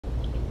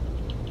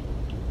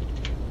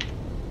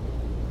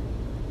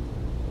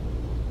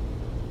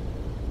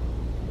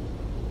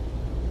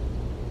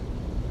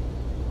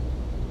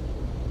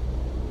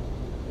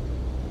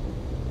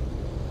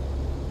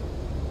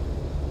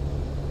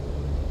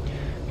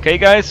Okay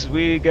guys,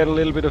 we get a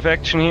little bit of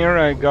action here.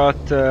 I got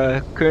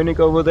König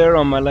over there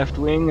on my left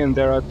wing, and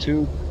there are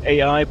two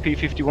AI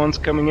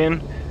P-51s coming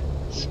in.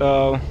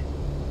 So...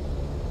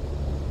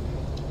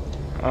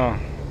 oh,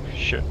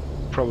 should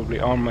probably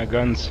arm my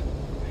guns.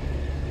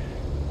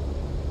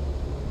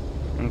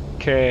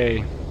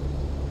 Okay.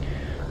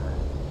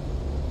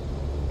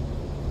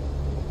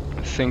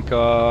 I think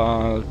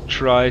I'll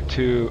try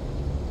to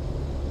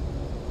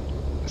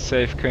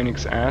save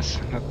König's ass,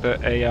 that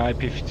the AI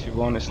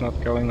P-51 is not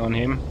going on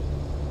him.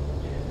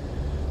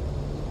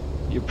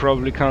 You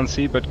probably can't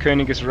see, but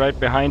König is right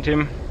behind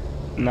him.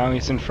 Now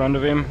he's in front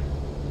of him.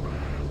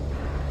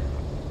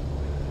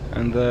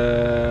 And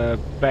the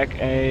back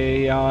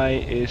AI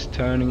is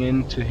turning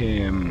into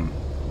him.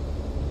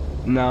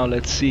 Now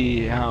let's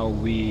see how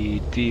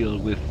we deal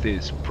with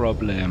this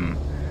problem.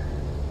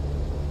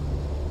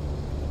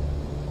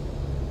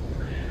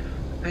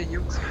 Hey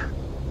Jungs.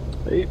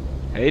 Hey.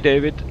 Hey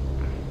David.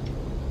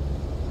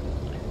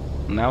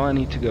 Now I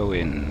need to go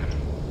in.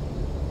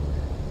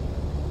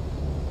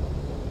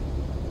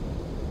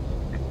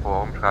 Im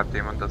Forum schreibt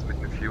jemand, dass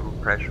mit dem Fuel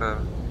Pressure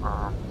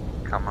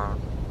kann man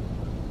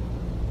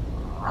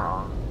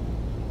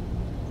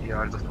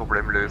ja, das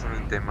Problem lösen,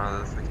 indem man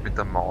das nicht mit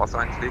der Maus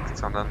anklickt,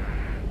 sondern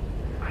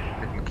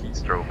mit dem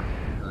Keystroke.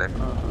 Left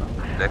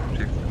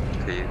Shift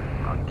T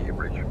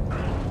angeblich.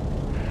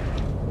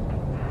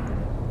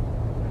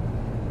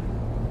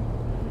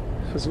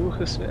 Versuch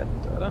es wert,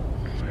 oder?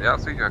 Ja,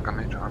 sicher, kann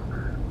ich schauen.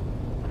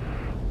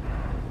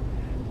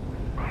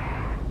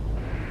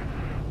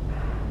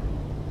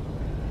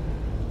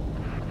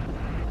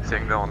 Ist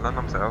irgendwer online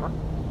am Server?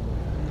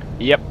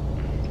 Yep.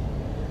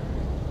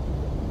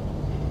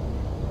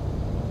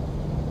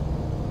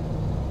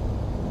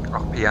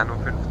 Auch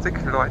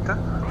P51 Leute?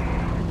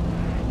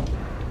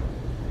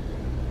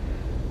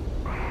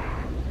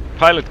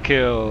 Pilot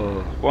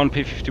kill. One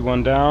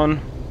P-51 down.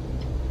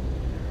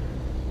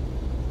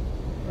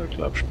 Ich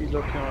glaube,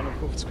 Spieler können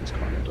 50 ist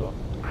gar nicht da.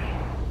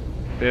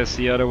 There's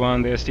the other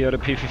one, there's the other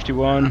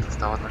P-51. Das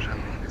dauert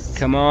wahrscheinlich bis...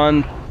 Come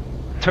on,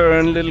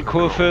 turn, little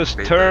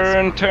Kurfürst,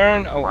 turn,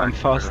 turn! Oh, I'm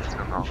fast,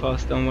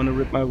 I don't want to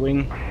rip my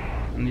wing.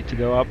 I need to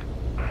go up.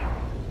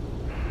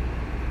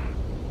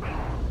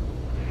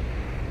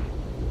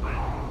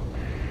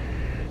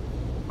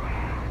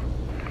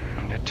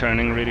 They're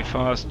turning really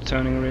fast,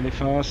 turning really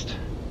fast.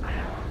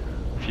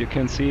 If you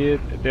can see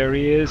it, there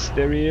he is,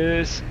 there he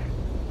is.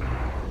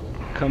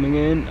 Coming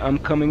in, I'm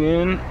coming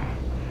in.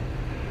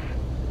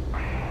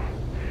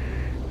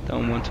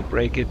 Don't want to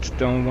break it,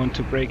 don't want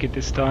to break it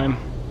this time.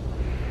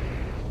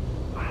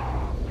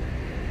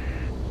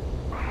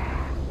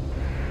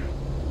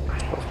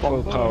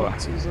 Full power.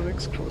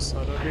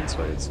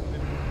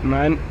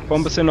 Nein,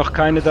 Bomber sind noch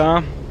keine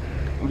da.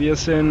 Wir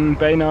sind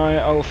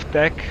beinahe auf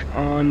Deck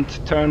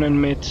und turnen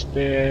mit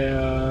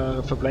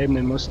der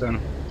verbleibenden Mustern.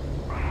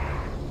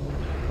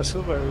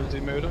 Achso, weil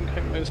die Meldung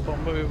kennt man als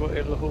Bomber über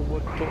LH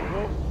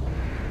Toro.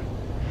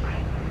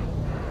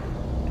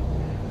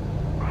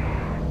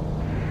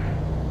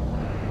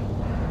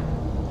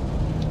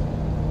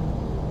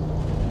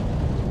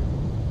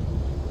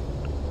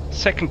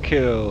 Second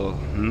kill,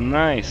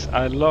 nice.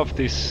 I love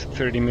this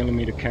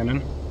 30mm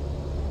cannon.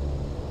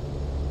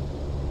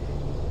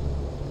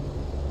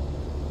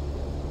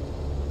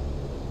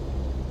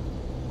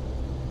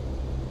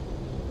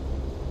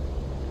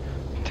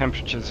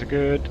 Temperatures are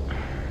good,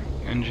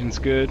 engine's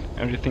good,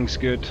 everything's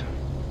good.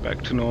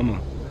 Back to normal.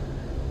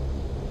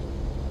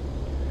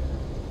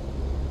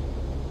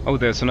 Oh,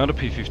 there's another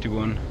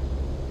P-51.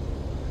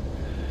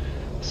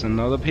 There's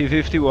another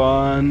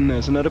P-51,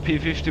 there's another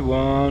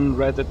P-51,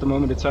 right at the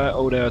moment it's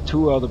oh, there are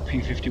two other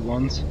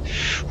P-51s.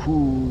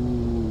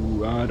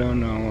 Ooh, I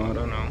don't know.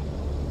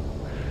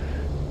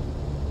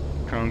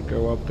 Can't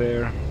go up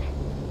there.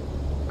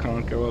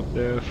 Can't go up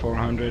there,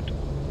 400.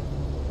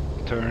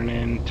 Turn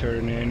in.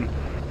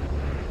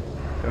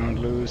 Don't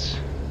lose.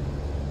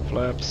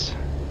 Flaps.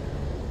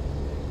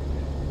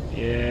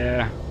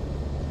 Yeah.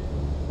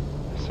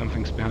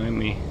 Something's behind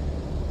me.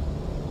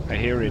 I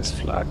hear it.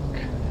 Flak.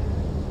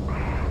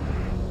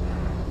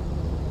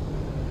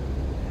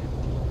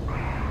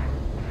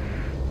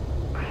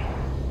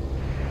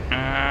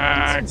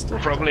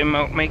 Probably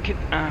won't make it.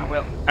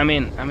 Well, I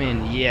mean,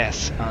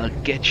 yes, I'll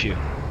get you.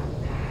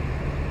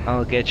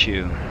 I'll get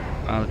you.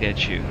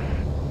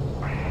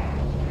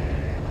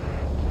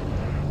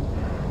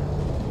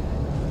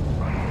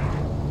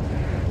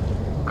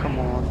 Come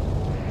on.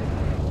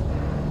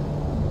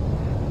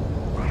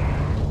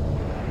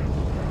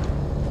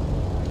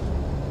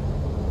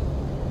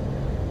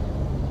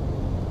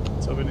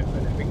 Jetzt habe ich nicht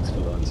meine Wings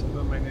verloren,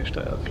 sondern meine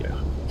Steuerfläche.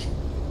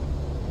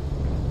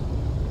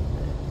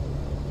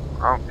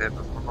 Ah, okay,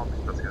 das ist noch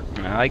nicht passiert.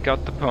 I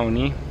got the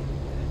pony.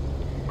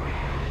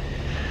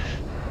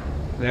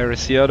 There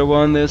is the other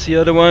one, there's the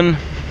other one.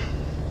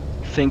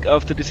 I think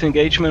after this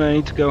engagement I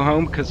need to go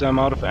home because I'm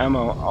out of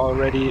ammo.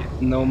 Already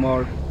no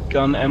more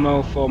gun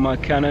ammo for my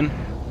cannon.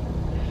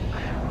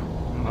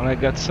 Well, I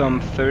got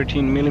some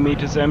 13mm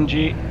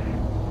MG.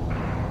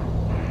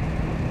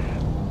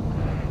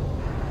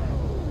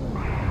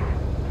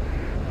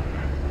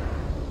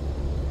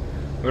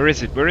 Where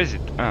is it? Where is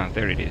it? Ah,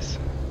 there it is.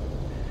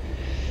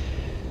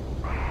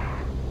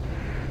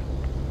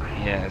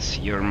 Yes,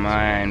 you're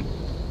mine,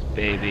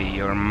 baby,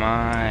 you're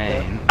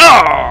mine.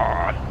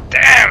 Oh,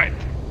 damn it!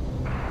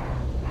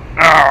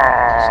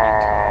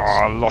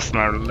 Oh, lost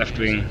my left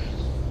wing.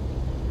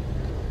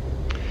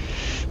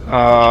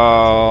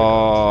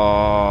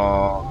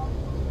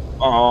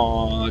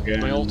 Oh, again.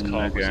 My old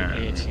car was an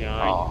again. ATI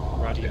Oh,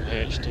 Radium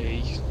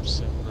HD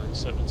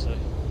 7970.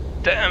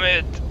 damn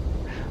it!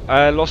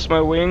 I lost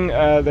my wing.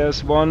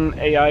 There's one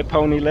AI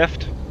pony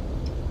left.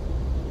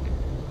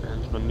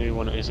 And my new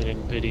one is an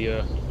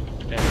NVIDIA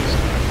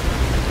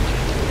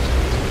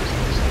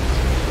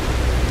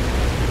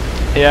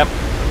Yep.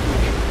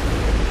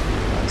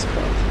 Nice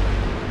cut.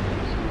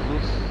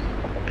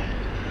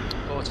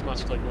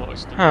 automatically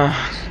noticed the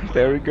Ah, difference.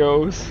 there it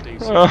goes.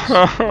 D6.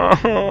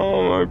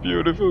 Oh, my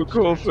beautiful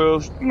cool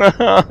first. No.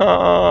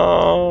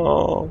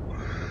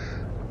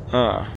 Ah.